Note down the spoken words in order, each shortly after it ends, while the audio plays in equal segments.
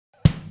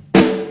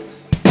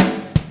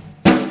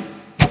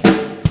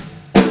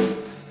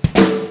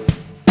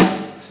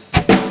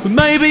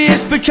Maybe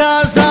it's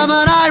because I'm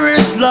an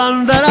Irish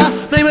Londoner.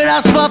 Maybe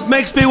that's what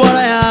makes me what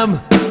I am.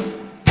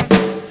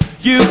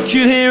 You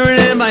can hear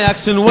it in my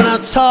accent when I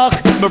talk.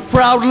 I'm a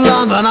proud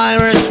London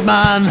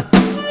Irishman.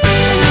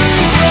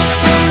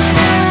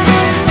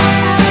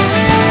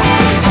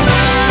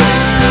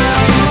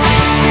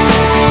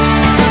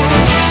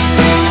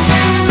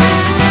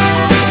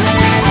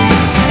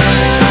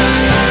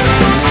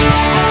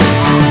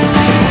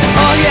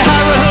 All you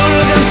Harry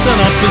hooligans,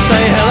 stand up and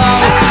say hello.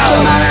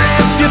 No matter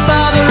if your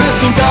father is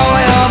from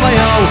Galway or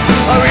Mayo,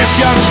 or if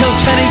you're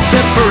Kilkenny,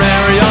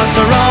 Tipperary or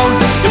Tyrone,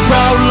 you're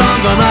proud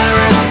London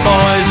Irish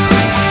boys.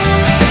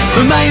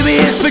 Maybe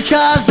it's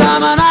because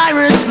I'm an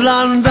Irish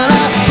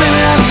Londoner. Maybe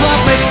that's what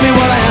makes me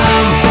what I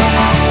am.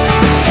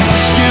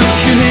 You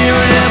can hear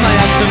it in my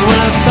accent when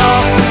I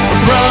talk. A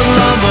proud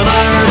London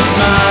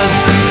Irishman.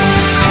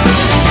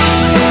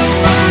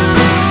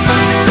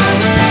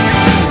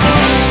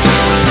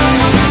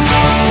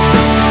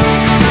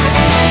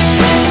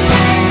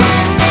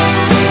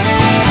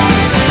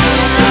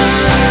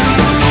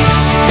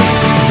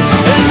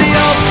 In the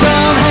old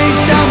Crown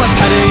Haze town where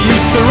Paddy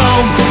used to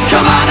roam,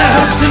 come on to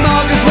hooks and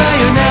morgans where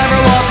you never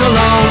walk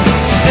alone.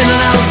 In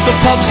and out the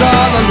pubs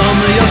all along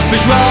the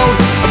Uxbridge Road,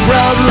 a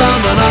proud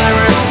London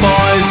Irish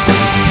boys.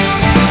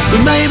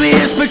 But maybe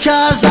it's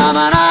because I'm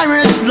an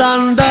Irish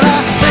Londoner.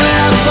 Maybe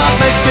that's what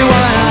makes me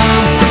what I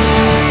am.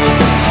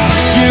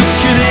 You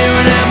can hear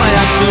it in my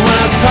accent when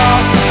I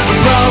talk. A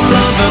proud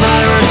London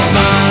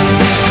Irishman.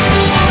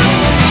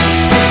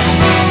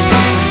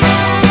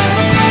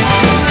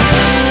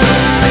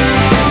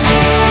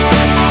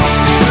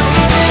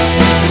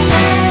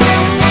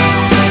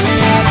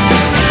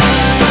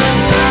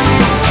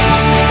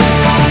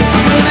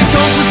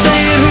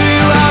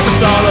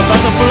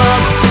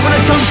 When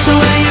it comes to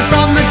where you're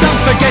from, then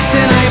don't forget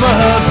your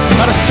neighbourhood,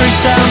 or the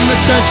streets and the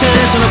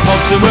churches and the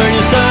pubs and where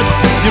you stood.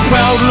 You're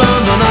proud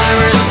London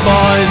Irish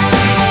boys.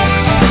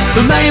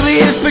 But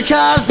maybe it's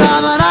because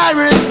I'm an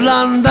Irish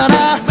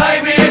Londoner.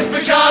 Maybe it's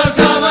because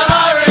I'm an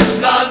Irish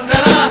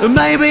Londoner.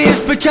 Maybe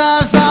it's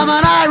because I'm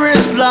an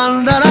Irish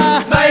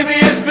Londoner. Maybe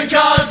it's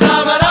because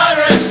I'm an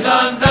Irish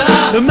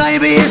Londoner.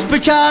 Maybe it's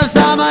because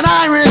I'm an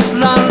Irish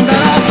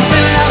Londoner.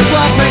 Maybe that's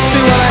what makes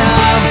me what I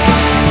am.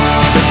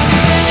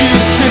 You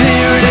can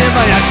hear it in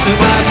my accent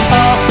when I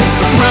talk.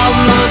 A proud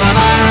London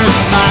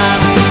Irishman.